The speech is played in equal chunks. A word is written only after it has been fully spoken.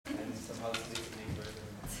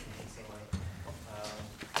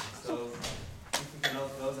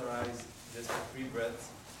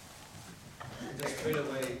just straight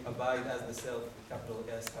away abide as the self, capital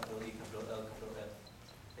S, capital E, capital L, capital F,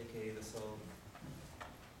 aka the soul.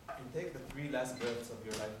 And take the 3 last breaths of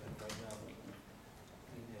your lifetime right now.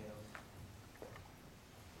 Inhale.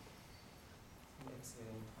 And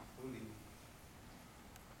exhale fully.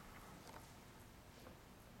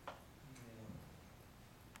 Inhale.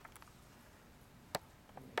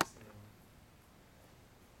 And exhale.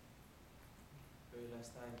 Very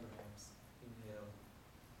last time perhaps. Inhale.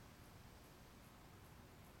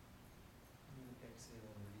 And exhale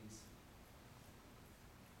and release.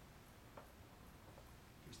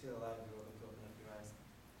 If you're still alive, you're welcome to open up your eyes.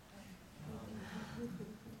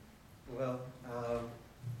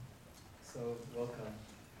 So welcome.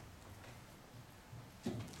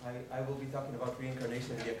 I will be talking about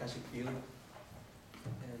reincarnation in the Akashic field,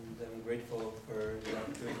 and I'm grateful for the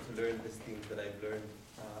opportunity to learn these things that I've learned.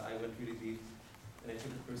 I went really deep, and I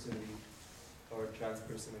took it personally, or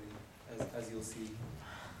transpersonally, as you'll see.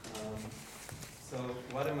 So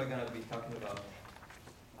what am I going to be talking about?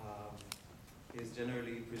 Is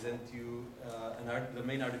generally present to you the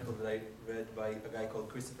main article that I read by a guy called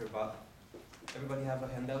Christopher Bach. Everybody have a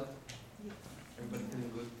handout? Yes. Everybody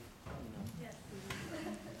feeling good? Yes.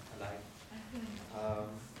 Alive.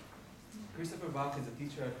 Christopher Bach is a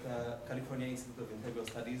teacher at California Institute of Integral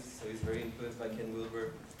Studies, so he's very influenced by Ken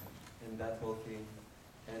Wilber and that whole thing.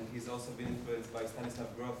 And he's also been influenced by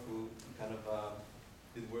Stanislav Grof, who kind of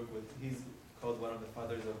did work with. He's called one of the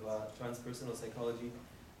fathers of transpersonal psychology.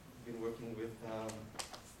 Been working with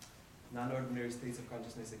non-ordinary states of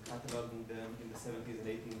consciousness and cataloging them in the 70s and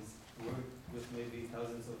 80s, worked with maybe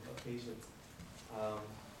thousands of patients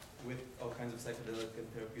with all kinds of psychedelic and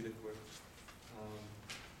therapeutic work.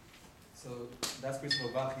 So that's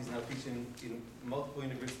Christopher Bach. He's now teaching in multiple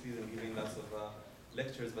universities and giving lots of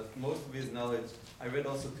lectures, but most of his knowledge, I read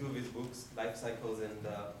also 2 of his books, Life Cycles and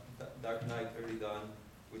Dark Night, Early Dawn,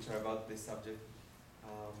 which are about this subject.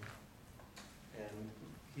 And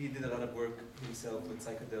he did a lot of work himself with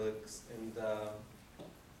psychedelics and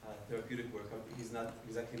therapeutic work. He's not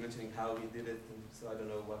exactly mentioning how he did it, and so I don't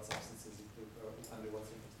know what substances he took or under what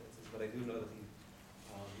circumstances, but I do know that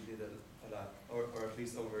he did a lot, or at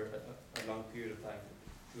least over a long period of time,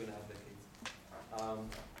 2.5 decades.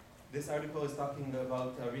 This article is talking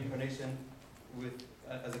about reincarnation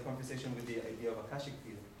as a conversation with the idea of Akashic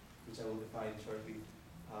field, which I will define shortly.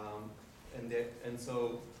 And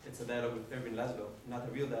so it's a dialogue with Ervin Laszlo, not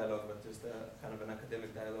a real dialogue, but just a kind of an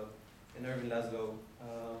academic dialogue. And Ervin Laszlo,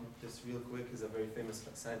 just real quick, is a very famous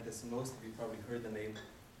scientist. Most of you probably heard the name,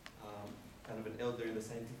 kind of an elder in the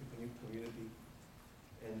scientific community.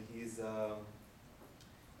 And he's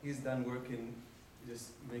done work in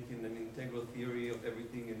just making an integral theory of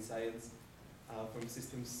everything in science, from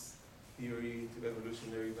systems theory to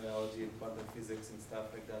evolutionary biology and quantum physics and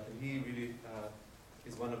stuff like that. And he really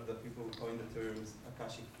is one of the people who coined the terms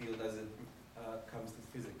Akashic field as it comes to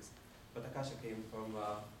physics. But Akasha came from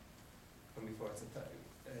before. It's a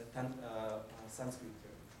Sanskrit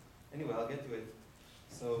term. Anyway, I'll get to it.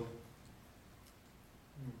 So,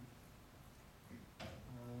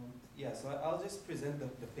 so I'll just present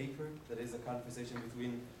the paper that is a conversation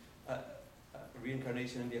between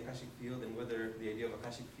reincarnation and the Akashic field, and whether the idea of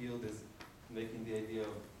Akashic field is making the idea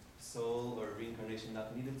of soul or reincarnation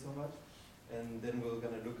not needed so much. And then we're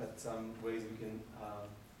going to look at some ways we can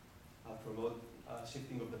promote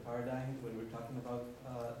shifting of the paradigm when we're talking about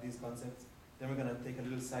these concepts. Then we're going to take a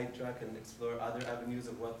little sidetrack and explore other avenues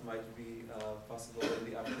of what might be possible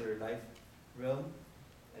in the afterlife realm.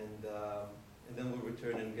 And then we'll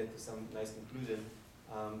return and get to some nice conclusion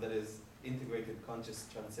that is integrated conscious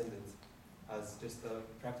transcendence as just a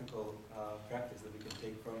practical practice that we can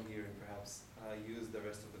take from here and perhaps use the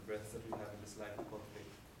rest of the breaths that we have in this life to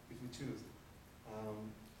cultivate if we choose.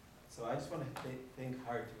 So I just want to thank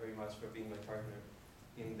Hart very much for being my partner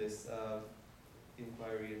in this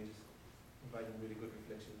inquiry and just providing really good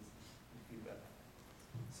reflections and feedback.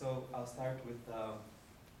 So I'll start with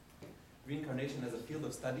reincarnation as a field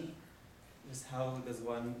of study. Just how does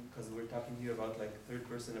one, because we're talking here about like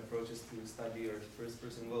third-person approaches to study or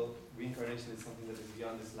first-person. Well, reincarnation is something that is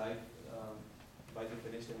beyond this life by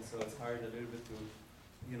definition, so it's hard a little bit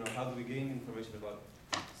to, how do we gain information about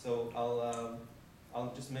it? So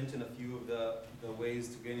I'll just mention a few of the ways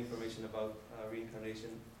to gain information about reincarnation,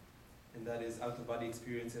 and that is out-of-body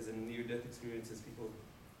experiences and near-death experiences. People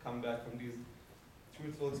come back from these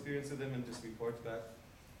truthful experiences of them and just report back.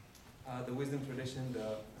 The wisdom tradition,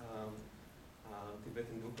 the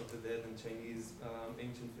Tibetan Book of the Dead, and Chinese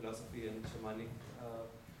ancient philosophy and shamanic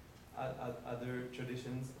other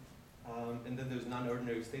traditions. And then there's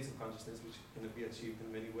non-ordinary states of consciousness, which can be achieved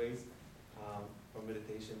in many ways. from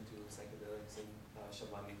meditation to psychedelics and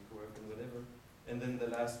shamanic work and whatever. And then the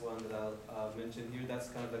last one that I'll mention here, that's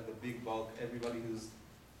kind of like the big bulk. Everybody who's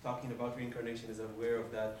talking about reincarnation is aware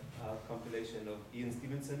of that compilation of Ian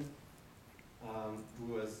Stevenson,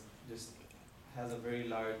 who has a very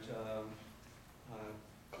large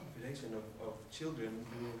compilation of children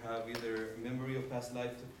who have either memory of past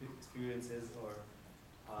life experiences or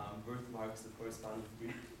birthmarks that correspond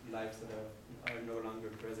with lives that are no longer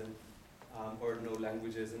present, or no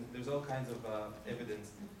languages, and there's all kinds of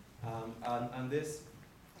evidence. On this,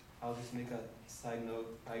 I'll just make a side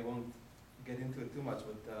note. I won't get into it too much,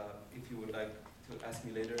 but if you would like to ask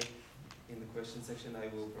me later in the question section, I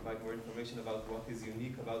will provide more information about what is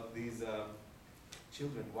unique about these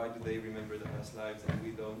children. Why do they remember the past lives and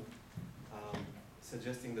we don't?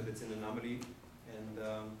 Suggesting that it's an anomaly, and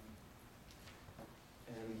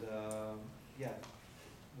yeah,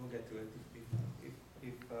 we'll get to it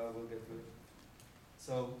if we'll get to it.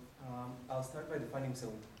 So I'll start by defining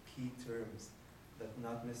some key terms that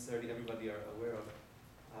not necessarily everybody are aware of.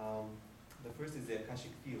 The first is the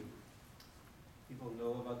Akashic field. People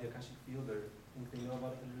know about the Akashic field, or think they know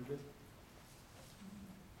about it a little bit?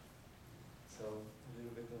 So a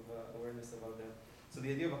little bit of awareness about that. So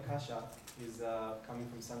the idea of Akasha is coming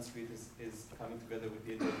from Sanskrit, is coming together with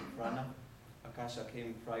the idea of prana. Akasha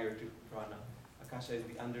came prior to prana. Akasha is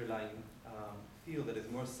the underlying field that is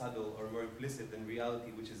more subtle or more implicit than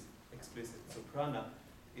reality, which is explicit. So prana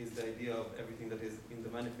is the idea of everything that is in the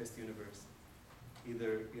manifest universe.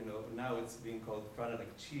 Either, now it's being called prana,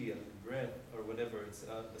 like chi, and breath, or whatever. It's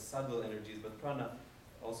the subtle energies, but prana,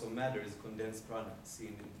 also matter, is condensed prana,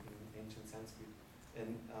 seen in ancient Sanskrit.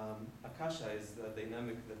 And Akasha is the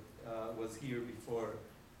dynamic that was here before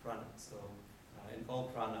prana. So, and all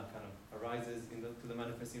prana kind of arises to the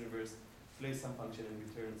manifest universe, plays some function, and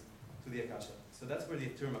returns to the Akasha. So that's where the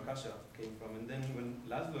term Akasha came from. And then when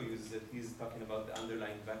Laszlo uses it, he's talking about the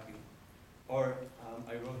underlying vacuum. Or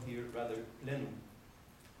I wrote here rather plenum,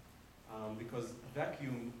 because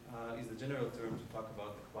vacuum is the general term to talk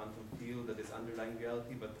about the quantum field that is underlying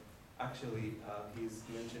reality, but actually he's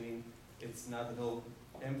mentioning it's not at all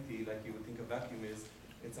empty like you would think a vacuum is.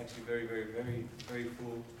 It's actually very, very, very, very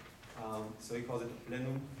full. So he calls it a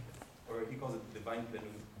plenum, or he calls it divine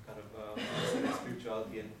plenum, kind of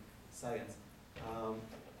spirituality and science.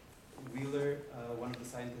 Wheeler, one of the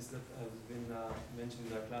scientists that has been mentioned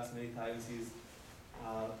in our class many times, he's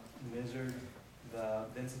measured the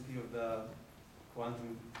density of the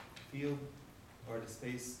quantum field, or the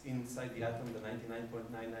space inside the atom, the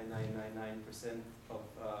 99.99999% of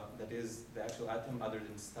that is the actual atom other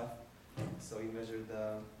than stuff. So he measured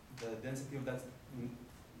the density of that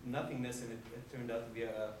nothingness, and it turned out to be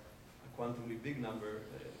a quantumly big number,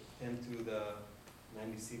 10 to the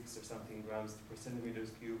 96 or something grams per centimeters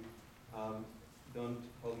cube. Don't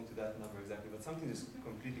hold me to that number exactly, but something is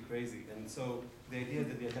completely crazy. And so the idea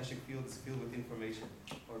that the Akashic field is filled with information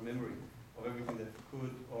or memory of everything that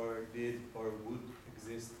could or did or would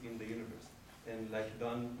exist in the universe. And like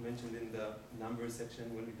Don mentioned in the numbers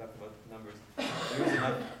section, when we talked about numbers, there is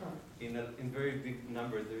enough, in very big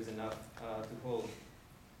numbers, there is enough to hold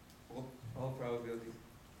all probabilities.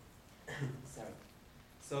 Sorry.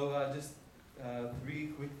 So just three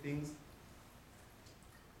quick things.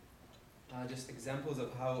 Just examples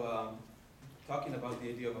of how talking about the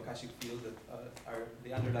idea of Akashic field, that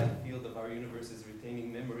the underlying field of our universe is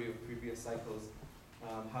retaining memory of previous cycles.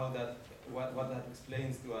 What that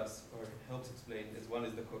explains to us, or helps explain, is one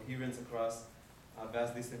is the coherence across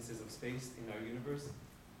vast distances of space in our universe.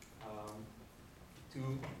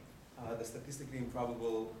 Two, the statistically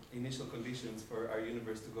improbable initial conditions for our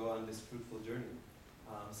universe to go on this fruitful journey,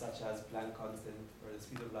 such as Planck constant, or the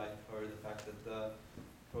speed of light, or the fact that the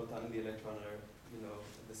proton and the electron are,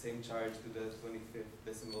 the same charge to the 25th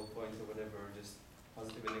decimal point or whatever, just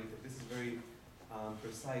positive and negative. This is very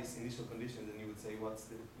precise initial conditions, and you would say, what's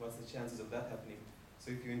the chances of that happening?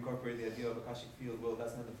 So if you incorporate the idea of Akashic field, well,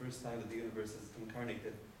 that's not the first time that the universe is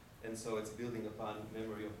incarnated, and so it's building upon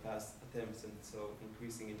memory of past attempts, and so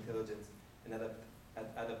increasing intelligence and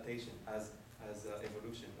adaptation as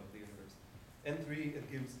evolution of the universe. And three, it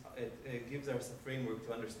gives us a framework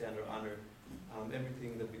to understand or honor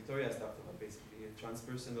everything that Victoria has talked about, basically, a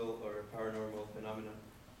transpersonal or paranormal phenomenon,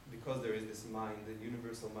 because there is this mind, the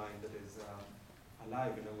universal mind that is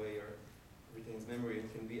alive in a way, or retains memory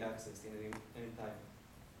and can be accessed in any time.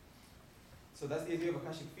 So that's the idea of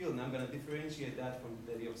Akashic field, and I'm going to differentiate that from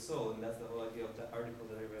the idea of soul, and that's the whole idea of the article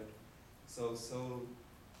that I read. So soul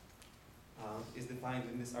is defined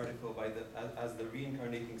in this article as the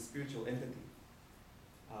reincarnating spiritual entity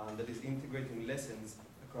that is integrating lessons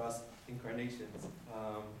across incarnations,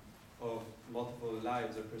 of multiple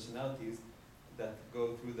lives or personalities that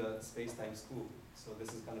go through the space-time school. So this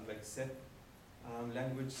is kind of like set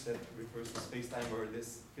language that refers to space-time or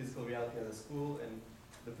this physical reality as a school, and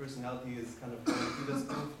the personality is kind of going through the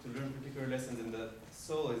school to learn particular lessons, and the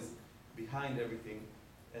soul is behind everything,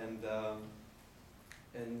 and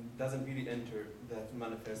doesn't really enter that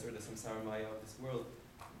manifest or the samsara maya of this world,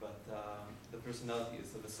 but the personality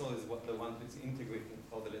is. So the soul is the one who's integrating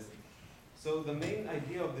all the lessons. So the main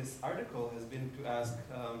idea of this article has been to ask,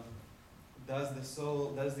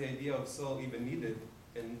 does the idea of soul even needed,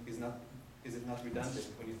 and is it not redundant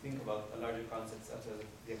when you think about a larger concept such as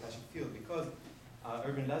the Akashic field? Because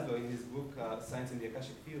Irvin Laszlo, in his book Science in the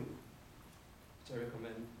Akashic Field, which I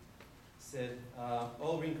recommend, said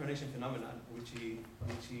all reincarnation phenomena, which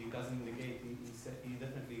he doesn't negate, he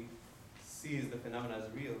definitely sees the phenomena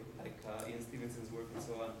as real, like Ian Stevenson's work and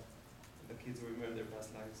so on, the kids who remember their past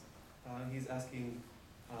lives. He's asking,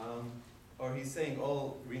 or he's saying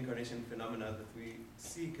all reincarnation phenomena that we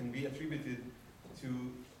see can be attributed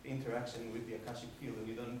to interaction with the Akashic field, and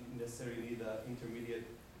you don't necessarily need an intermediate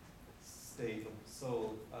state of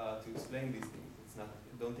soul to explain these things. It's not,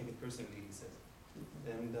 don't take it personally, he says.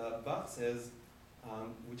 And Bach says,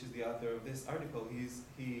 which is the author of this article,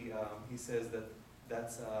 he says that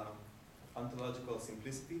that's ontological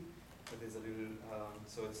simplicity. That is a little,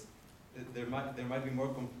 so it's, there might be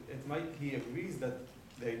more, he agrees that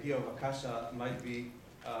the idea of Akasha might be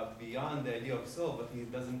beyond the idea of soul, but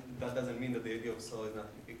that doesn't mean that the idea of soul is not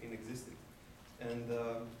in existence. And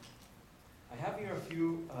I have here a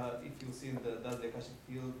few, if you'll see in does the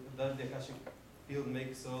Akashic field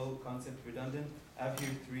make soul concept redundant? I have here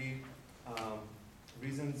 3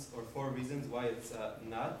 reasons or 4 reasons why it's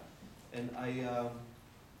not. And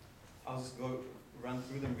I'll just run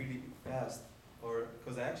through them really fast, or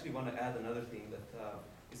because I actually want to add another thing that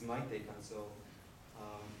is my take on soul,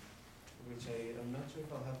 which I'm not sure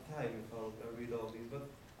if I'll have time if I'll read all these, but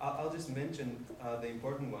I'll just mention the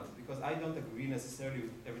important ones, because I don't agree necessarily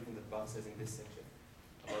with everything that Bach says in this section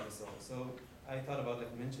about the soul. So I thought about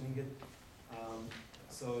mentioning it.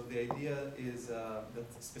 So the idea is that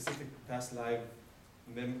specific past life,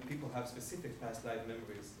 people have specific past life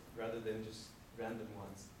memories rather than just random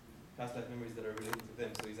ones. Past life memories that are related to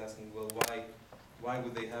them. So he's asking, well, why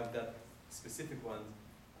would they have that specific one?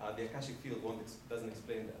 The Akashic field doesn't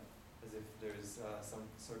explain that, as if there's some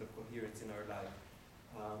sort of coherence in our life.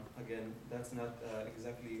 Again, that's not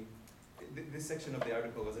exactly, this section of the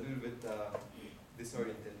article was a little bit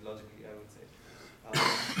disoriented logically, I would say.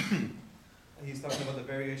 He's talking about the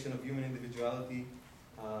variation of human individuality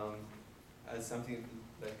as something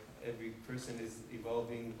like every person is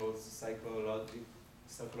evolving both psychologically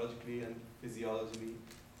and physiologically,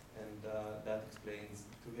 and that explains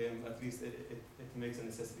to him, at least it makes a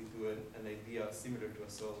necessity to an idea similar to a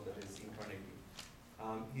soul that is incarnating.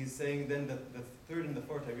 He's saying then that the 3rd and the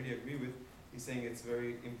 4th I really agree with. He's saying it's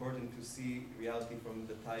very important to see reality from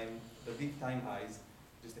the deep time eyes.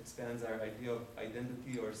 Just expands our idea of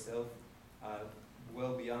identity or self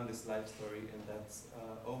well beyond this life story, and that's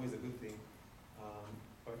always a good thing,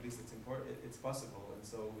 or at least it's important. It's possible, and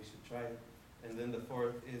so we should try it. And then the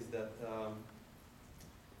 4th is that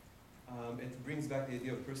it brings back the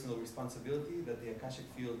idea of personal responsibility that the Akashic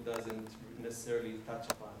field doesn't necessarily touch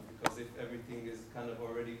upon, because if everything is kind of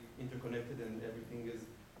already interconnected and everything is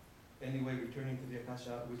anyway returning to the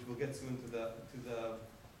Akasha, which we'll get soon to the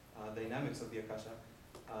dynamics of the Akasha.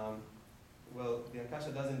 Well, the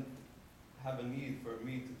Akasha doesn't have a need for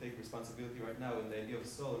me to take responsibility right now, and the idea of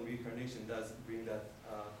soul and reincarnation does bring that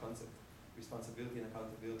concept, responsibility and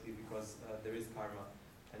accountability, because there is karma,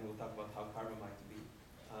 and we'll talk about how karma might be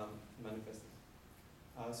manifested.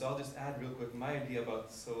 So I'll just add real quick my idea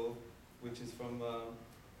about soul, which is from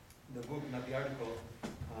the book, not the article.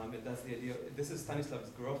 That's the idea. This is Stanislav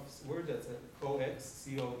Grof's word. That's a COEX,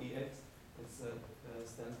 C-O-E-X. It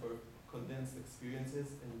stands for condensed experiences,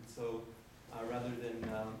 and so rather than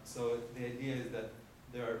so the idea is that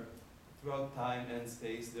there are throughout time and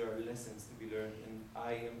space there are lessons to be learned, and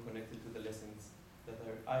I am connected to the lessons that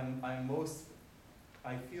are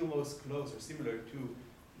I feel most close or similar to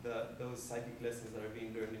those psychic lessons that are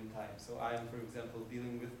being learned in time. So I am, for example,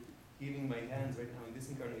 dealing with healing my hands right now in this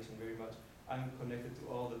incarnation very much. I'm connected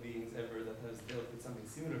to all the beings ever that has dealt with something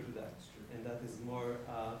similar to that, and that is more.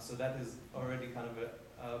 So that is already kind of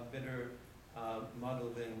a better model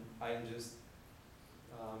than I am just.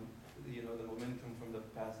 The momentum from the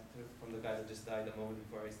past, from the guy that just died a moment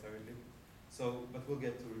before I started living. So, but we'll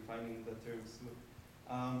get to refining the terms soon.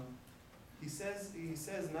 He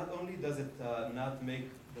says not only does it not make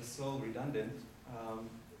the soul redundant,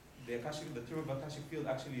 the term of Akashic field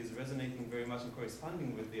actually is resonating very much and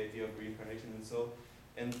corresponding with the idea of reincarnation and so.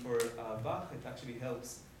 And for Bach, it actually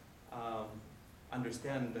helps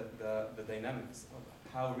understand the dynamics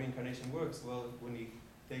of how reincarnation works. Well, when he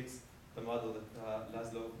takes the model that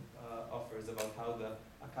Laszlo offers about how the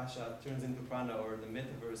Akasha turns into prana or the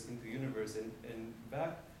metaverse into universe and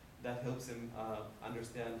back, that helps him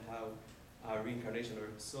understand how reincarnation or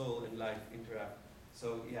soul and life interact.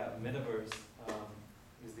 So yeah, metaverse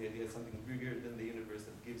is the idea of something bigger than the universe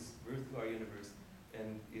that gives birth to our universe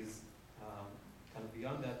and is kind of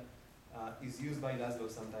beyond that, is used by Laszlo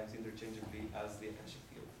sometimes interchangeably as the Akashic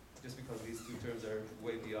field, just because these two terms are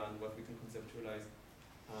way beyond what we can conceptualize,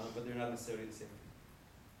 but they're not necessarily the same thing.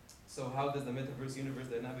 So how does the metaverse universe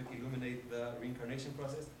dynamic illuminate the reincarnation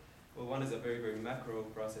process? Well, one is a very, very macro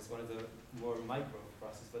process, one is a more micro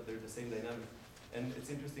process, but they're the same dynamic. And it's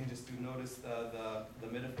interesting just to notice the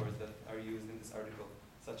metaphors that are used in this article,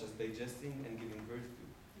 such as digesting and giving birth to.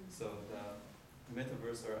 So the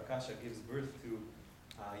metaverse or Akasha gives birth to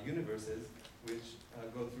universes which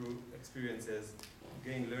go through experiences,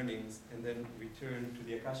 gain learnings, and then return to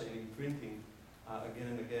the Akasha and imprinting again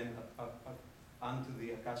and again onto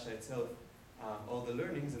the Akasha itself all the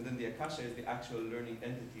learnings, and then the Akasha is the actual learning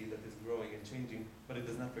entity that is growing and changing, but it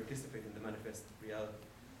does not participate in the manifest reality.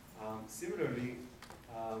 Similarly,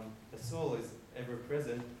 the soul is ever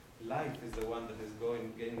present. Life is the one that is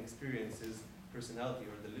gaining experiences, personality,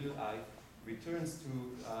 or the little I returns to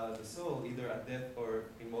the soul either at death or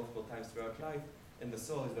in multiple times throughout life, and the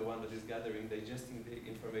soul is the one that is gathering, digesting the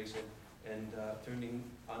information, and turning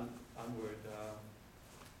onward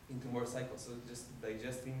into more cycles. So just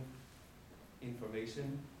digesting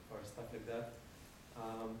information or stuff like that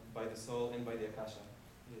by the soul and by the Akasha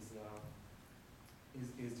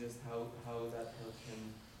is just how that helps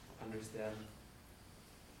him understand.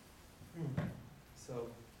 So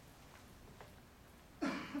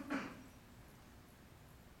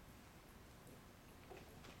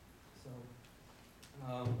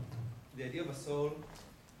the idea of a soul,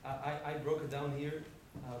 I broke it down here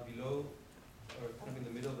below, or kind of in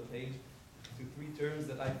the middle of the page, to three terms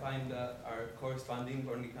that I find are corresponding,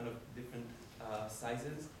 only kind of different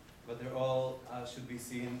sizes, but they're all should be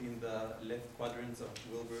seen in the left quadrants of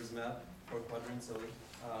Wilbur's map, 4 quadrants. So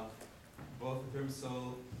both the terms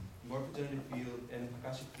soul, morphogenetic field, and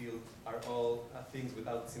Akashic field are all things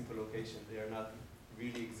without simple location. They are not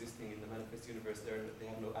really existing in the manifest universe. They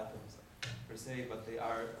have no atoms per se, but they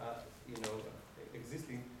are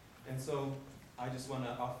existing. And so I just want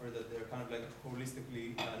to offer that they're kind of like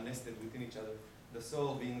holistically nested within each other. The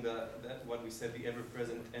soul being what we said, the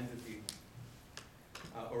ever-present entity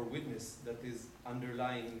or witness that is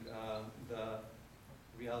underlying the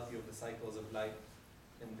reality of the cycles of life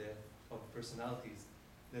and death, of personalities.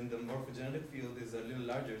 Then the morphogenetic field is a little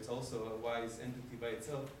larger. It's also a wise entity by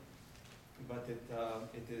itself, but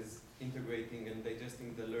it is integrating and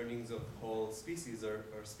digesting the learnings of whole species or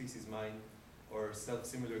species mind or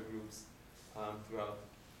self-similar groups throughout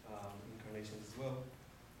incarnations as well.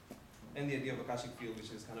 And the idea of Akashic field,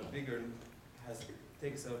 which is kind of bigger and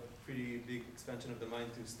takes a pretty big expansion of the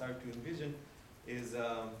mind to start to envision, is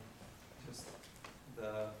just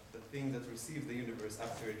the thing that receives the universe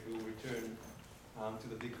after it will return to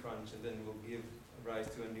the big crunch, and then will give rise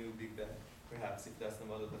to a new big bang, perhaps, if that's the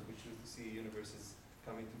model that we choose to see universes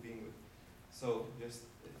coming to being with. So just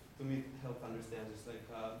to me help understand just like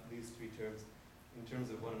these three terms in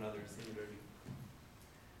terms of one another similarly.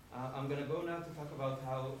 I'm going to go now to talk about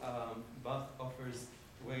how Bach offers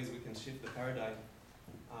ways we can shift the paradigm,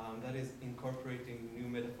 that is incorporating new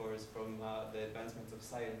metaphors from the advancements of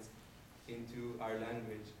science into our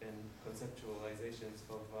language and conceptualizations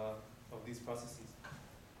of these processes.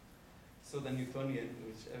 So the Newtonian,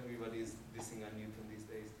 which everybody is dissing on Newton these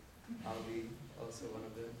days, I'll be also one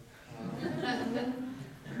of them.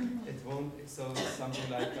 It won't, so something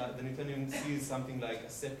like, the Newtonian sees something like a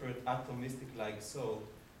separate atomistic-like soul.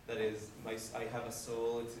 That is, I have a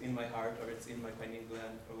soul, it's in my heart, or it's in my pineal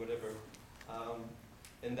gland, or whatever.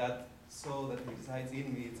 And that soul that resides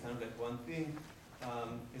in me, it's kind of like one thing,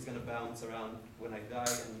 is going to bounce around when I die,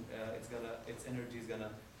 and its energy is going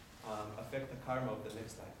to affect the karma of the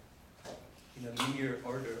next life in a linear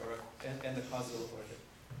order and a causal order.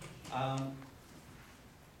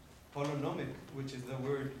 Holonomic, which is the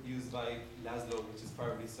word used by Laszlo, which is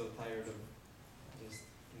probably so tired of just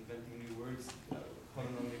inventing new words.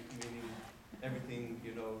 Holonomic meaning everything,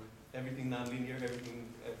 everything nonlinear, everything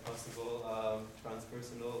possible,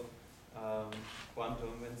 transpersonal,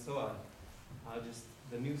 quantum, and so on. Just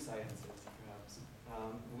the new sciences, perhaps.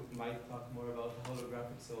 We might talk more about the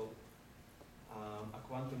holographic soul, a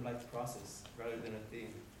quantum-like process rather than a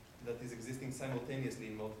thing. that is existing simultaneously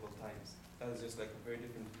in multiple times. That is just like a very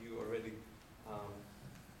different view already.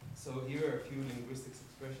 So here are a few linguistics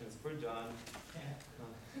expressions for John,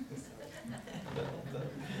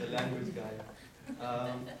 the language guy.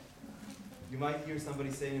 You might hear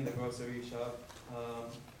somebody saying in the grocery shop,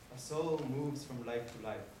 a soul moves from life to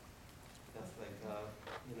life. That's like,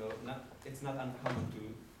 it's not uncommon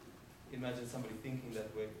to imagine somebody thinking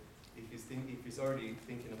that way if he's already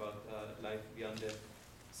thinking about life beyond death.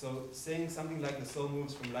 So saying something like the soul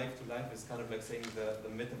moves from life to life is kind of like saying the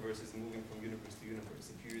metaverse is moving from universe to universe,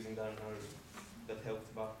 if you're using that analogy that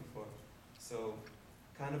helped Bach before. So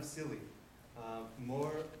kind of silly.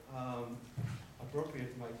 More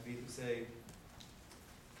appropriate might be to say,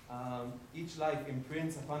 each life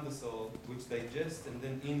imprints upon the soul, which digests and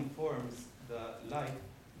then informs the life,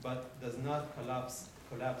 but does not collapse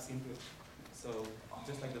into it. So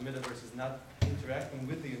just like the metaverse is not interacting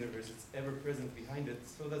with the universe, it's ever present behind it,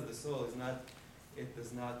 so does the soul. It's not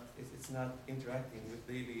interacting with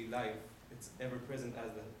daily life. It's ever present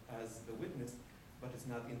as the witness, but it's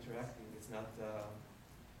not interacting. It's not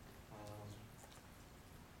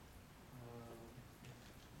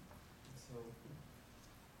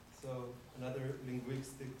So another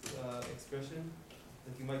linguistic expression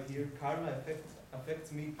that you might hear: karma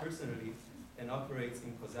affects me personally and operates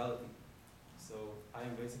in causality. So I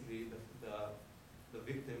am basically the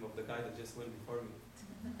victim of the guy that just went before me.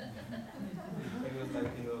 He was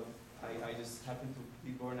like, I just happened to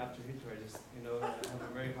be born after Hitler. I just, have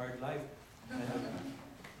a very hard life.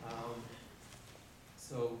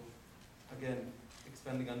 So again,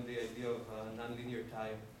 expanding on the idea of nonlinear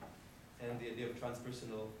time and the idea of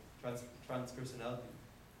transpersonality.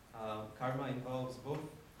 Karma involves both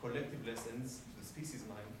collective lessons, the species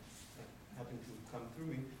mind, that happen to come through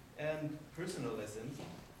me, and personal lessons,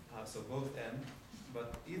 so both and,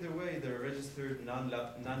 but either way they're registered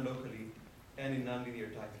non-locally and in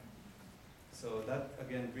nonlinear time. So that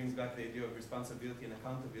again brings back the idea of responsibility and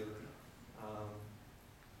accountability,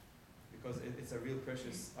 because it's a real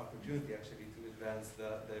precious opportunity actually to advance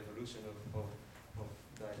the evolution of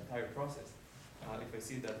the entire process, if I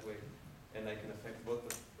see it that way, and I can affect both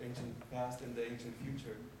the ancient past and the ancient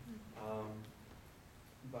future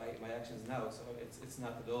by my actions now. So it's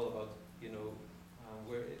not at all about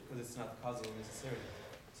because it's not causal necessarily.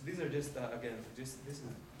 So these are just this is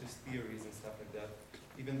just theories and stuff like that.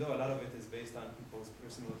 Even though a lot of it is based on people's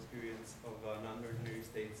personal experience of non-ordinary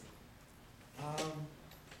states.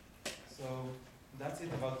 So that's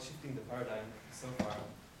it about shifting the paradigm so far.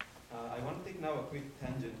 I want to take now a quick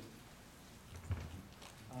tangent.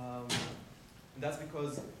 And that's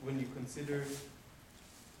because when you consider,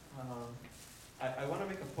 I want to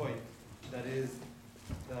make a point that is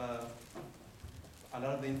a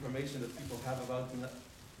lot of the information that people have about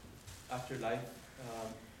afterlife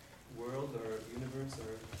world or universe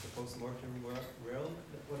or the post-mortem world,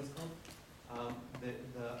 what it's called,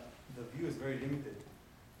 the view is very limited.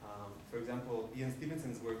 For example, Ian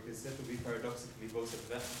Stevenson's work is said to be paradoxically both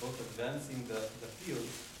advancing the field,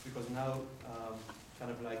 because now,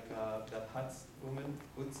 kind of like that Hutz woman,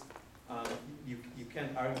 you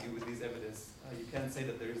can't argue with these evidence. You can't say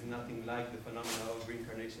that there is nothing like the phenomena of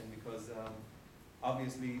reincarnation, because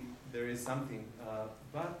obviously there is something,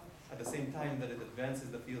 but at the same time that it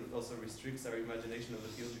advances the field, it also restricts our imagination of the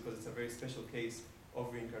field, because it's a very special case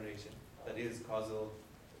of reincarnation that is causal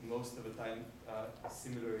most of the time,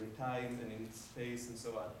 similar in time and in space and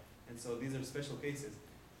so on. And so these are special cases.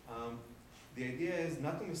 The idea is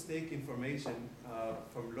not to mistake information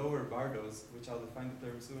from lower bardos, which I'll define the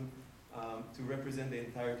term soon, to represent the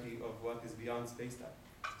entirety of what is beyond space-time.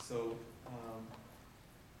 So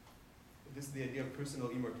this is the idea of personal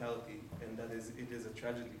immortality, and that is, it is a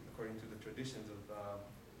tragedy according to the traditions of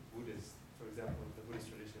Buddhists, for example, the Buddhist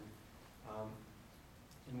tradition.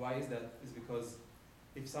 And why is that? Is because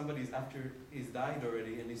if somebody is after he's died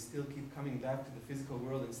already and he still keep coming back to the physical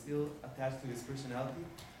world and still attached to his personality,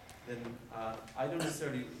 then I don't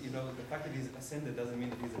necessarily, the fact that he's ascended doesn't mean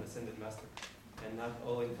that he's an ascended master. And not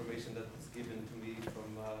all information that is given to me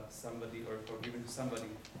from somebody or given to somebody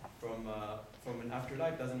from an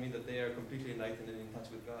afterlife doesn't mean that they are completely enlightened and in touch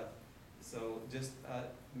with God. So just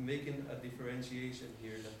making a differentiation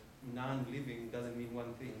here that non-living doesn't mean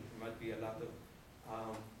one thing. There might be a lot of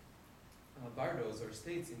bardos or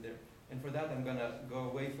states in there. And for that, I'm going to go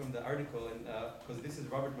away from the article, and because this is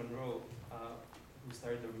Robert Monroe, who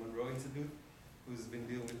started the Monroe Institute, who's been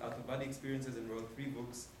dealing with out-of-body experiences and wrote 3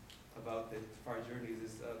 books about it. Far Journeys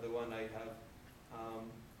is the one I have.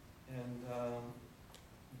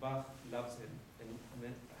 Bach loves him and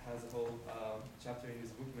has a whole chapter in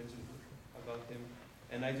his book mentioned about him.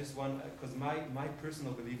 And I just want, because my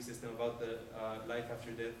personal belief system about the life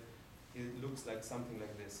after death, it looks like something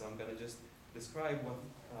like this. So I'm going to just describe what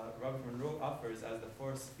Robert Monroe offers as the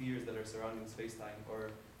 4 spheres that are surrounding space-time, or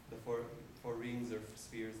the four rings or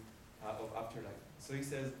spheres of afterlife. So he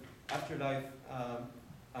says, afterlife,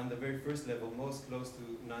 on the very first level, most close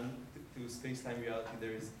to space-time reality,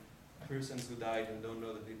 there is persons who died and don't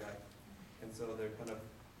know that they died. And so they're kind of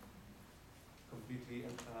completely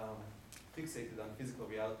fixated on physical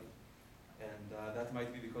reality. And that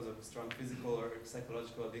might be because of strong physical or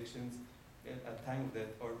psychological addictions at time of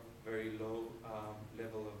death, or very low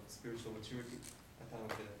level of spiritual maturity at time of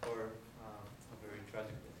death, or a very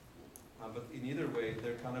tragic death. But in either way,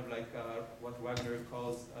 they're kind of like what Wagner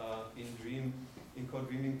calls in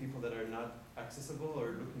co-dreaming, people that are not accessible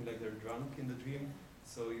or looking like they're drunk in the dream.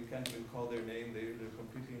 So you can't even call their name, they're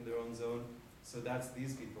completely in their own zone. So that's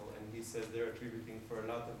these people, and he says they're attributing for a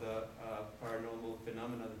lot of the paranormal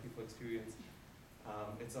phenomena that people experience.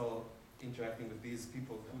 It's all interacting with these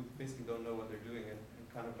people who basically don't know what they're doing, and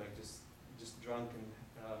kind of like just drunk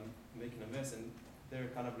and making a mess, and they're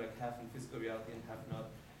kind of like half in physical reality and half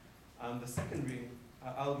not. The second ring,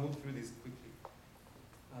 I'll move through these quickly.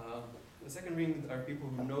 The second ring are people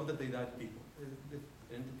who know that they died, people,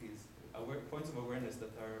 entities, points of awareness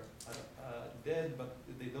that are dead, but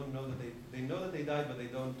they don't know that they know that they died, but they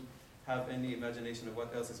don't have any imagination of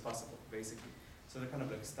what else is possible, basically. So they're kind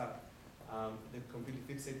of like stuck. They're completely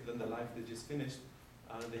fixated on the life they just finished.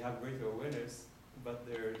 They have greater awareness, but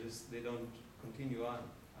they don't continue on.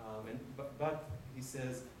 But he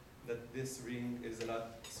says that this ring is a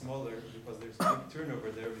lot smaller because there's a big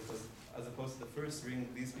turnover there, because as opposed to the first ring,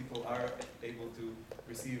 these people are able to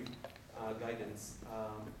receive guidance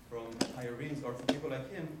from higher rings, or from people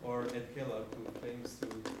like him, or Ed Kellogg, who claims to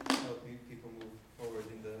help people move forward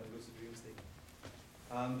in the lucid dream state.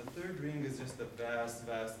 The third ring is just a vast,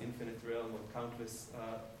 vast, infinite realm of countless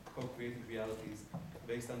co-created realities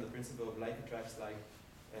based on the principle of like attracts like.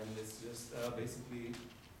 And it's just basically,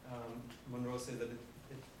 Monroe said that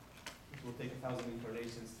it will take 1,000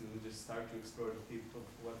 incarnations to just start to explore the deep of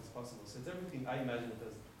what is possible. So it's everything, I imagine it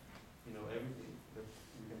as, everything that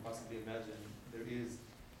you can possibly imagine there is.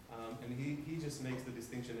 And he just makes the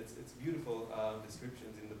distinction. It's beautiful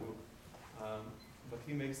descriptions in the book. But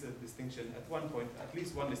he makes the distinction at one point, at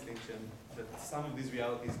least one distinction, that some of these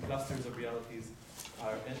realities, clusters of realities,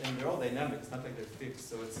 are, and they're all dynamic. It's not like they're fixed.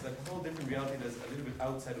 So it's like a whole different reality that's a little bit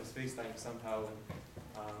outside of space-time somehow.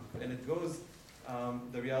 And it goes,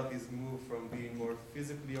 the realities move from being more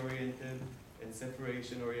physically oriented and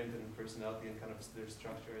separation oriented and personality, and kind of their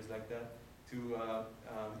structure is like that, to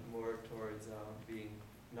more towards being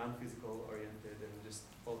non-physical oriented and just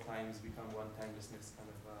all times become one timelessness kind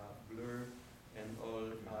of blur, and all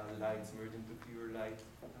lights merge into pure light,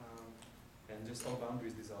 and just all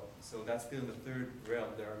boundaries dissolve. So that's still the third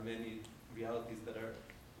realm. There are many realities that are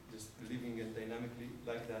just living and dynamically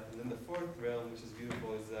like that. And then the fourth realm, which is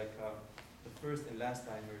beautiful, is like the first and last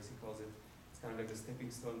timers, he calls it. It's kind of like the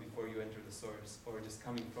stepping stone before you enter the source, or just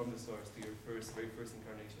coming from the source to your very first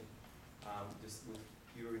incarnation, just with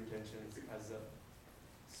pure intentions as a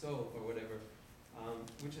soul or whatever,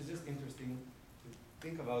 which is just interesting to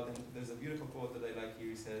think about. And there's a beautiful quote that I like here.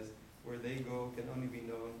 He says, "Where they go can only be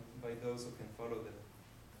known by those who can follow them."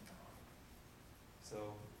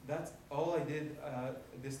 So that's all I did.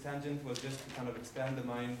 This tangent was just to kind of expand the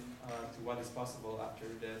mind to what is possible after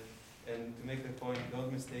death, and to make the point,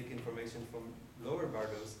 don't mistake information from lower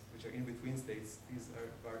bardos, which are in between states, these are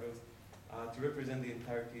bardos, to represent the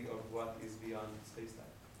entirety of what is beyond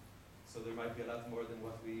space-time. So there might be a lot more than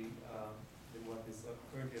what is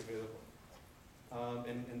currently available,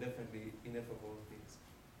 and definitely ineffable things.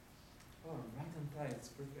 Oh, I'm right on time. It's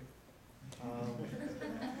perfect.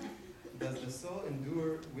 Does the soul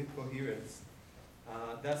endure with coherence?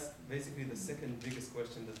 That's basically the second biggest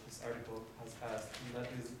question that this article has asked, and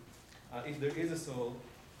that is, if there is a soul,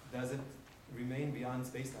 does it remain beyond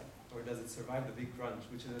space-time, or does it survive the big crunch?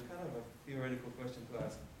 Which is a kind of a theoretical question to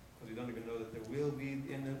ask, because we don't even know that there will be.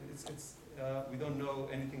 We don't know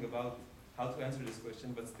anything about how to answer this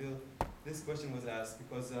question, but still, this question was asked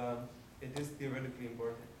because it is theoretically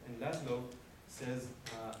important. And Laszlo says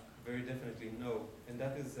very definitely no, and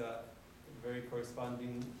that is very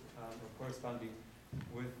corresponding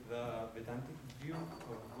with the Vedantic view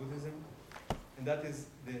of Buddhism, and that is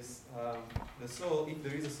this: the soul, if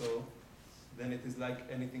there is a soul, then it is like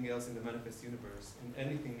anything else in the manifest universe, and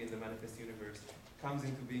anything in the manifest universe comes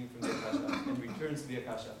into being from the Akasha and returns to the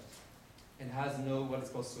Akasha, and has no what is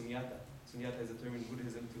called sunyata. Sunyata is a term in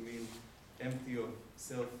Buddhism to mean empty of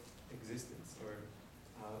self-existence, or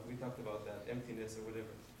we talked about that, emptiness or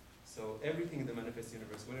whatever. So everything in the manifest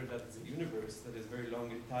universe, whether that is a universe that is very long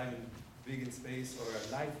in time and big in space, or a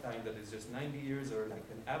lifetime that is just 90 years, or like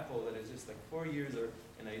an apple that is just like 4 years, or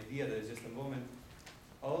an idea that is just a moment,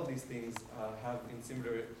 all of these things have in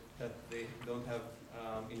similar that they don't have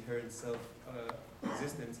inherent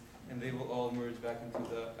self-existence, and they will all merge back into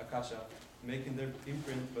the Akasha, making their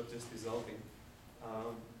imprint but just dissolving.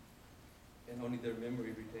 And only their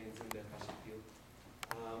memory retains in the Akashic field.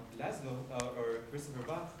 Laszlo, or Christopher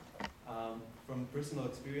Bach, from personal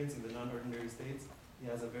experience in the non-ordinary states, he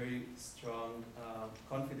has a very strong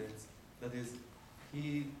confidence. That is,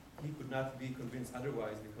 he could not be convinced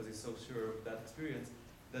otherwise, because he's so sure of that experience,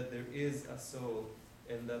 that there is a soul,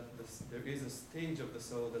 and that there is a stage of the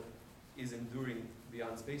soul that is enduring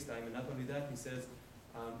beyond space-time. And not only that, he says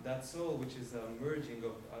that soul, which is a merging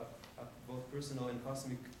of both personal and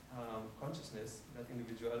cosmic consciousness, that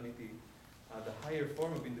individuality, the higher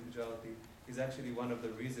form of individuality, is actually one of the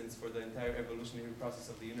reasons for the entire evolutionary process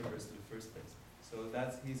of the universe in the first place. So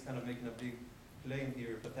he's kind of making a big claim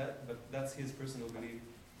here, but that's his personal belief,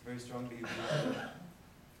 very strongly.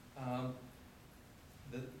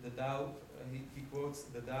 The Tao, he quotes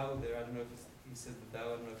the Tao there. I don't know if he says the Tao.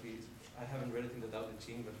 I don't know if I haven't read it in the Tao Te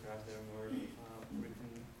Ching, but perhaps there are more written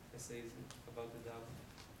essays about the Tao.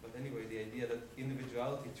 But anyway, the idea that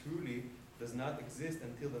individuality truly does not exist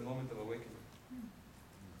until the moment of awakening.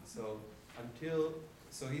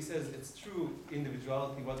 So he says it's true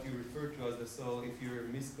individuality, what you refer to as the soul. If you're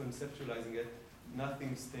misconceptualizing it,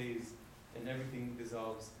 nothing stays and everything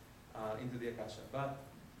dissolves into the Akasha. But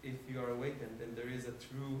if you are awakened and there is a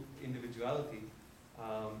true individuality,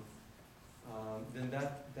 then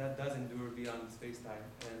that does endure beyond space-time.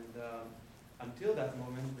 And until that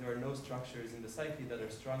moment, there are no structures in the psyche that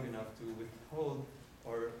are strong enough to withhold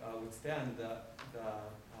or withstand the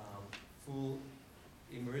full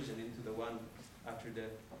immersion into the one after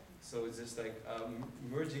death. So it's just like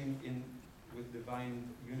merging in with divine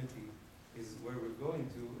unity is where we're going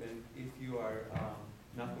to. And if you are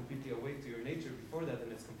not completely awake to your nature before that,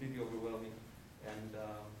 then it's completely overwhelming.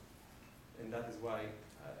 And that is why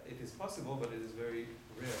it is possible, but it is very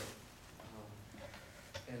rare.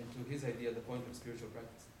 And to his idea, the point of spiritual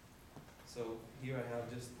practice. So here I have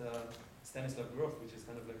just Stanislav Grof, which is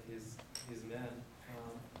kind of like his man.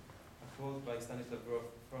 A quote by Stanislav Grof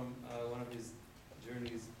from one of his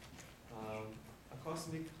journeys. A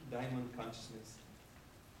cosmic diamond consciousness.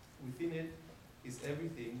 Within it is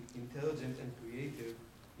everything intelligent and creative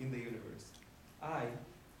in the universe. I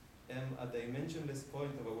am a dimensionless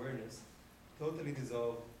point of awareness, totally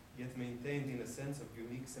dissolved, yet maintained in a sense of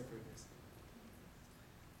unique separateness.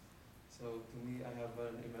 So to me, I have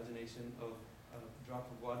an imagination of a drop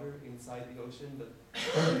of water inside the ocean that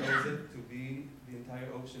knows it to be the entire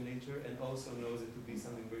ocean nature, and also knows it to be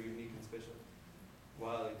something very unique and special,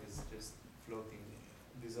 while it is just floating,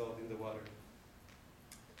 dissolved in the water.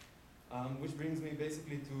 Which brings me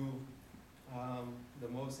basically to the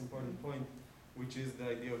most important point, which is the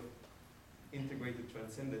idea of integrated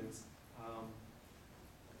transcendence.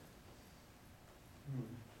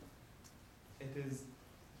 It is,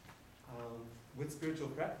 with spiritual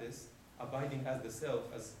practice, abiding as the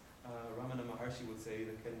self, as Ramana Maharshi would say,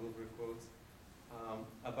 the Ken Wilber quotes,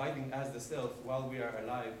 abiding as the self while we are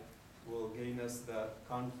alive will gain us the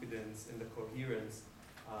confidence and the coherence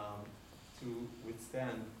to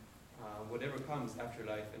withstand whatever comes after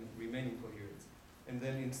life and remain in coherence. And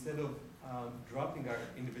then instead of dropping our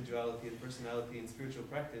individuality and personality in spiritual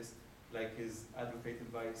practice, like is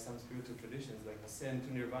advocated by some spiritual traditions, like ascend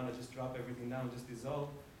to nirvana, just drop everything down, just dissolve.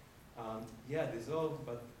 Dissolve,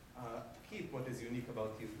 but keep what is unique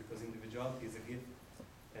about you, because individuality is a gift,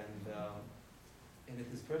 and it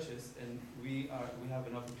is precious, and we have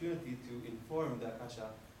an opportunity to inform the Akasha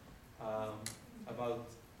about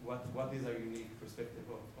what is our unique perspective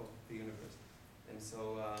of the universe. And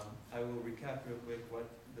so I will recap real quick what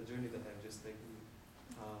the journey that I've just taken.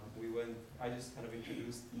 I just kind of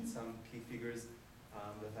introduced some key figures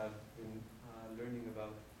that I've been learning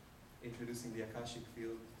about, introducing the Akashic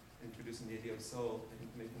field, introducing the idea of soul, and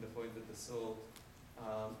making the point that the soul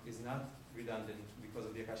is not redundant because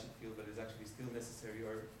of the Akashic field, but is actually still necessary,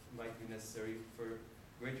 or might be necessary for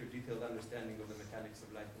greater detailed understanding of the mechanics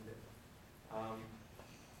of life and death.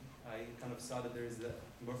 I kind of saw that there is a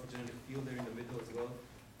morphogenetic field there in the middle as well.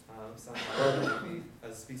 Somehow maybe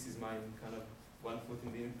as species mind, kind of 1 foot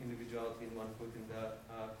in the individuality and 1 foot in the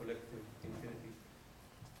collective infinity.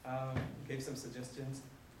 Gave some suggestions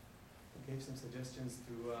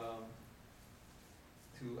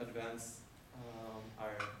to advance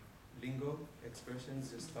our lingo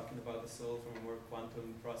expressions, just talking about the soul from a more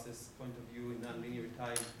quantum process point of view in nonlinear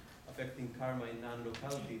time, affecting karma in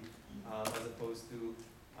non-locality, as opposed to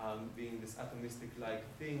being this atomistic-like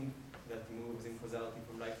thing that moves in causality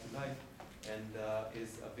from life to life and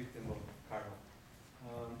is a victim of karma.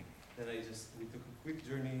 Then we took a quick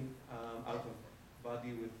journey out of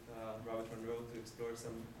body with Robert Monroe to explore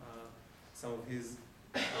some of his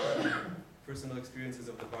personal experiences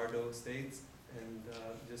of the Bardo states, and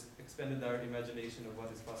just expanded our imagination of what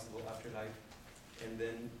is possible after life. And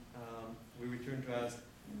then we returned to ask,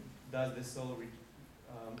 does the soul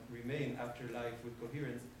remain after life with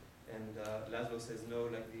coherence? And Laszlo says no,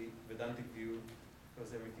 like the Vedantic view,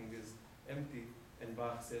 because everything is empty. And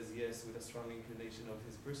Bach says yes, with a strong inclination of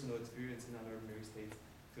his personal experience in non-ordinary states,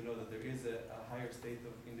 to know that there is a higher state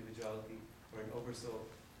of individuality, or an oversoul,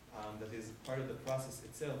 that is part of the process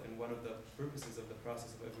itself, and one of the purposes of the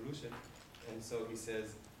process of evolution. And so he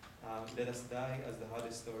says, let us die as the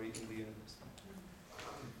hottest story in the universe.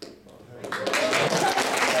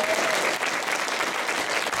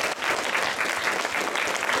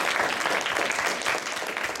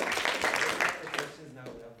 Questions now,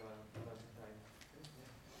 we have a bunch of time.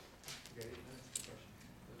 Okay, that's the question.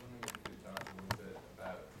 I was wondering if you could talk a little bit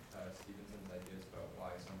about Stevenson's ideas about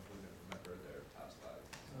why some people don't remember their past lives.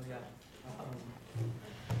 Oh yeah.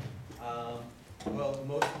 Well,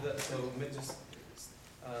 most of the, just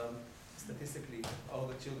statistically, all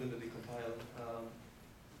the children that they compiled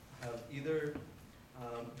have either,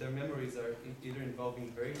 their memories are either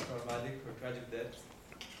involving very traumatic or tragic deaths,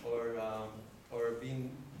 or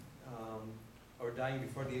being, or dying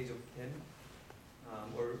before the age of 10,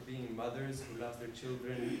 or being mothers who lost their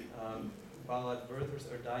children while at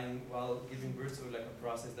birth, or dying while giving birth, so like a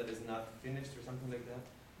process that is not finished or something like that.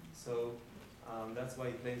 So that's why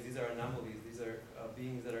he claims these are anomalies. These are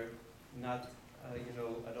beings that are not,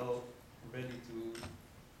 at all ready to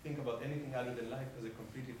think about anything other than life, because they're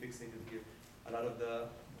completely fixated here. A lot of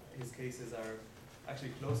his cases are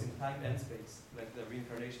actually close in time and space. Like the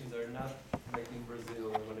reincarnations are not like in Brazil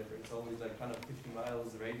or whatever. It's always like kind of 50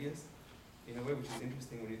 miles radius, in a way, which is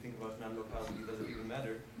interesting when you think about non-locality. It doesn't even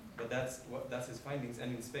matter. But that's his findings,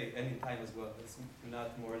 and in space, and in time as well. It's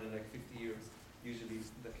not more than like 50 years. Usually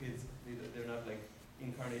the kids, they're not like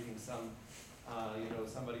incarnating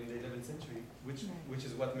somebody in the 11th century, which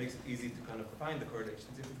is what makes it easy to kind of find the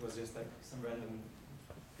correlations. If it was just like some random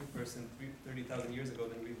person 30,000 years ago,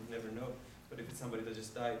 then we would never know. But if it's somebody that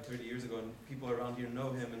just died 30 years ago, and people around here know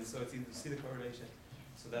him, and so it's easy to see the correlation.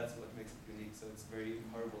 So that's what makes it unique. So it's very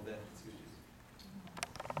horrible death. It's usually.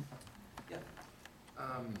 Yeah.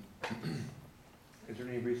 Is there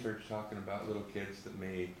any research talking about little kids that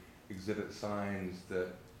may exhibit signs that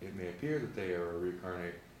it may appear that they are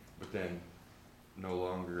reincarnate, but then no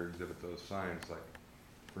longer exhibit those signs? Like,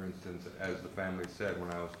 for instance, as the family said,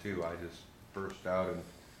 when I was 2, I just burst out and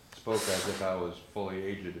spoke as if I was fully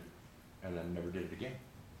aged, and then never did it again.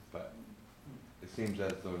 But it seems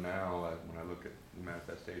as though now, when I look at the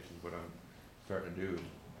manifestations, what I'm starting to do,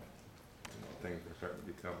 things are starting to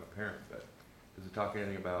become apparent. But does it talk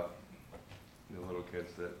anything about little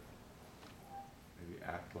kids that maybe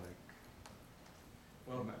act like?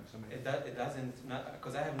 Well, it doesn't,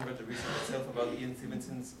 because I haven't read the research itself about Ian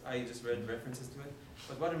Stevenson's. I just read references to it.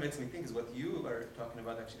 But what it makes me think is what you are talking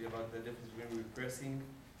about, actually, about the difference between repressing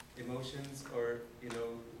emotions, or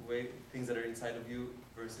things that are inside of you,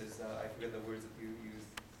 versus I forget the words that you used.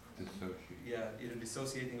 Dissociate. Yeah, either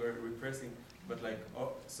dissociating or repressing. But like,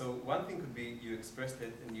 so one thing could be you expressed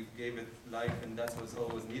it and you gave it life, and that's what's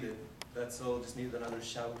always needed. That soul just needed another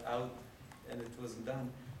shout out, and it was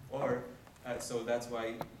done. Or so that's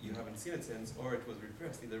why you haven't seen it since, or it was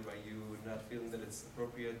repressed, either by you not feeling that it's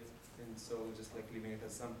appropriate, and so just like leaving it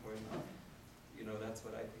at some point. That's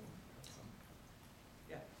what I think.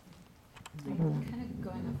 Yeah. Kind of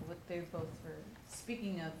going off of what they both were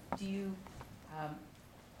speaking of, do you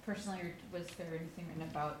personally, or was there anything written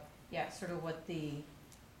about, sort of what the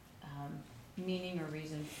meaning or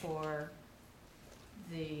reason for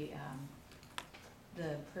the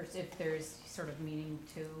person, if there's sort of meaning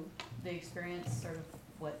to the experience, sort of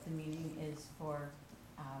what the meaning is for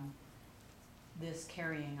this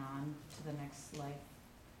carrying on to the next life,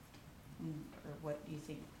 or what do you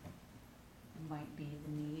think might be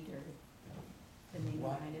the need or the meaning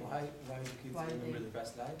behind it? Why do kids remember their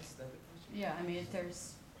past lives? Is that the question? Yeah, I mean, if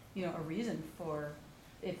there's a reason for,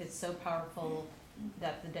 if it's so powerful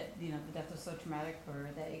that the death was so traumatic, or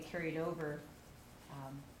that it carried over,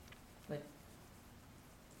 but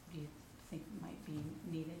do you think might be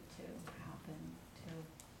needed to happen to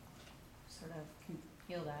sort of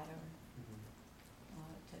heal that, or allow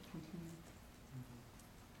it to continue?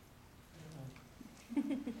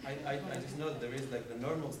 I just know that there is like the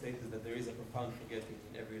normal state is that there is a profound forgetting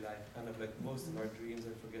in every life, kind of like most of our dreams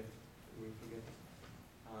are we're forgetting.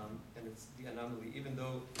 And it's the anomaly, even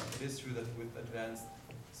though it is true that with advanced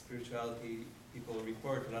spirituality, people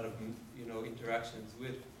report a lot of, interactions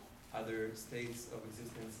with other states of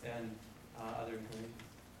existence and other incarnations.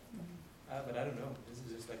 But I don't know, this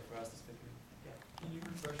is just like for us to speculate. Yeah. Can you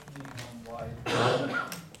refresh me on why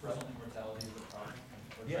personal immortality is a problem?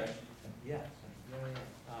 Or Yeah. tragedy? Yeah.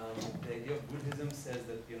 The idea of Buddhism says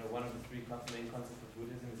that one of the three main concepts of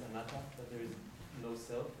Buddhism is anatta, that there is no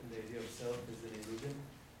self, and the idea of self is an illusion.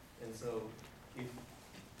 And so, if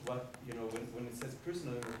when it says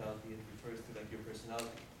personal immortality, it refers to like your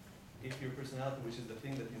personality. If your personality, which is the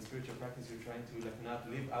thing that in spiritual practice you're trying to like not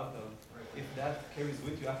live out of, if that carries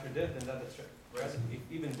with you after death, then that's tragic. If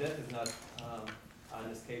even death is not an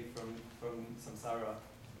escape from samsara,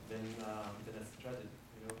 then that's a tragedy.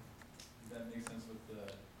 That makes sense with the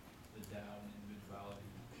Tao and individuality.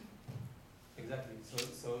 Exactly.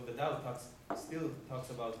 So the Tao still talks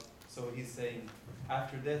about. So he's saying,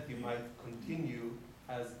 after death you might continue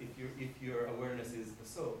as if your awareness is the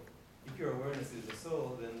soul. If your awareness is the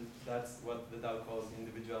soul, then that's what the Tao calls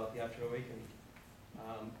individuality after awakening.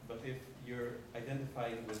 But if you're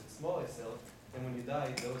identifying with the smallest self, then when you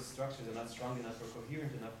die, those structures are not strong enough or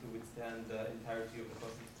coherent enough to withstand the entirety of the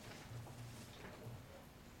cosmos.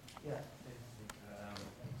 Yeah.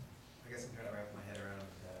 I guess I'm trying to wrap my head around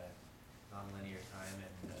non-linear time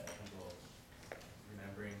and people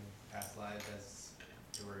remembering past lives as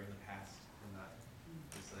they were in the past and not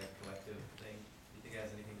this like collective thing. Do you think it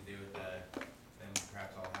has anything to do with them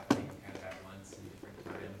perhaps all happening kind of at once in different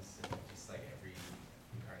times and just like every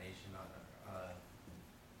incarnation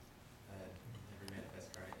every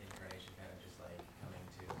manifest incarnation kind of just like coming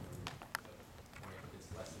to a point of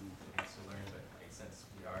this lesson that needs to learn, but it makes sense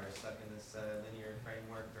we are stuck in this linear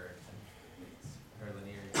framework or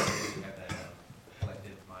linear, you have that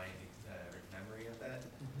collective mind memory of that.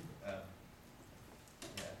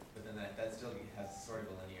 Yeah, but then that still has sort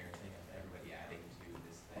of a linear thing of everybody adding to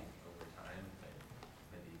this thing over time, but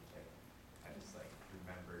maybe I just like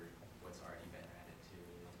remember what's already been added to.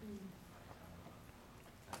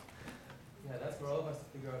 Yeah, that's for all of us to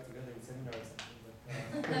figure out together in seminar or something. But,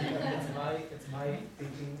 it's my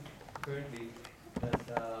thinking currently that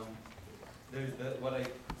there's what I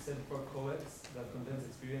said before, coex, that condensed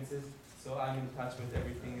experiences. So I'm in touch with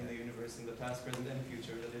everything in the universe, in the past, present, and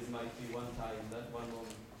future. That is might be one time, that one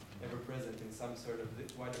moment, ever present in some sort of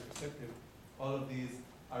wider perspective. All of these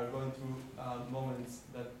are going through moments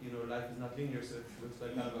that life is not linear, so it looks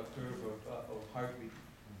like kind of a curve of heartbeat.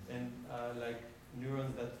 And like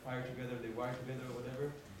neurons that fire together, they wire together or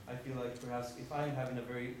whatever. I feel like perhaps if I'm having a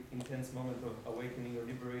very intense moment of awakening or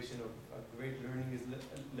liberation, or a great learning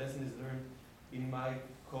lesson is learned in my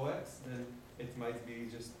coex, then it might be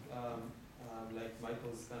just like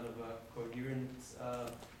Michael's kind of a coherent.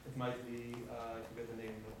 It might be I forget the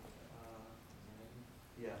name, but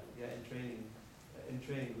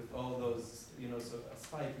entrained with all those. So a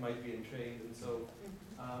spike might be entrained, and so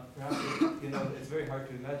perhaps it's very hard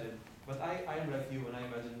to imagine. But I'm like you when I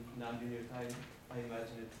imagine non-linear time. I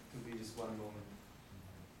imagine it to be just one moment,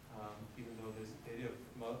 even though there's the idea of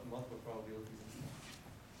multiple probabilities and stuff.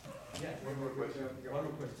 Yeah. One more question. One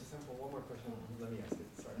more question. Just simple. One more question. Let me ask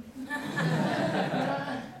it. Sorry.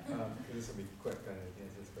 This will be quick. I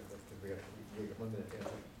answer this quickly because we got 1 minute to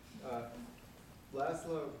answer.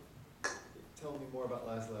 Laszlo, tell me more about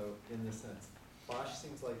Laszlo in this sense. Bosch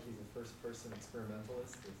seems like he's a first-person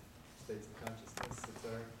experimentalist with states of consciousness,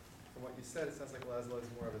 etc. From what you said, it sounds like Laszlo is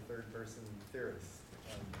more of a third-person theorist.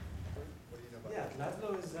 What do you know about Yeah, that?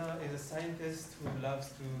 Laszlo is a scientist who loves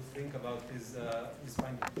to think about his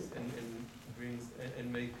findings and brings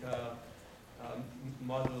and make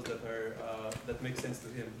models that make sense to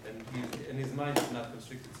him, and his mind is not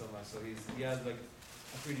constricted so much. So he has like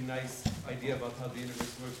a pretty nice idea about how the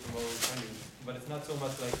universe works from all his findings, but it's not so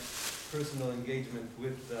much like personal engagement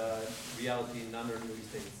with reality in non-ordinary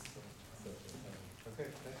states. Okay,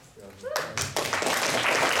 thanks.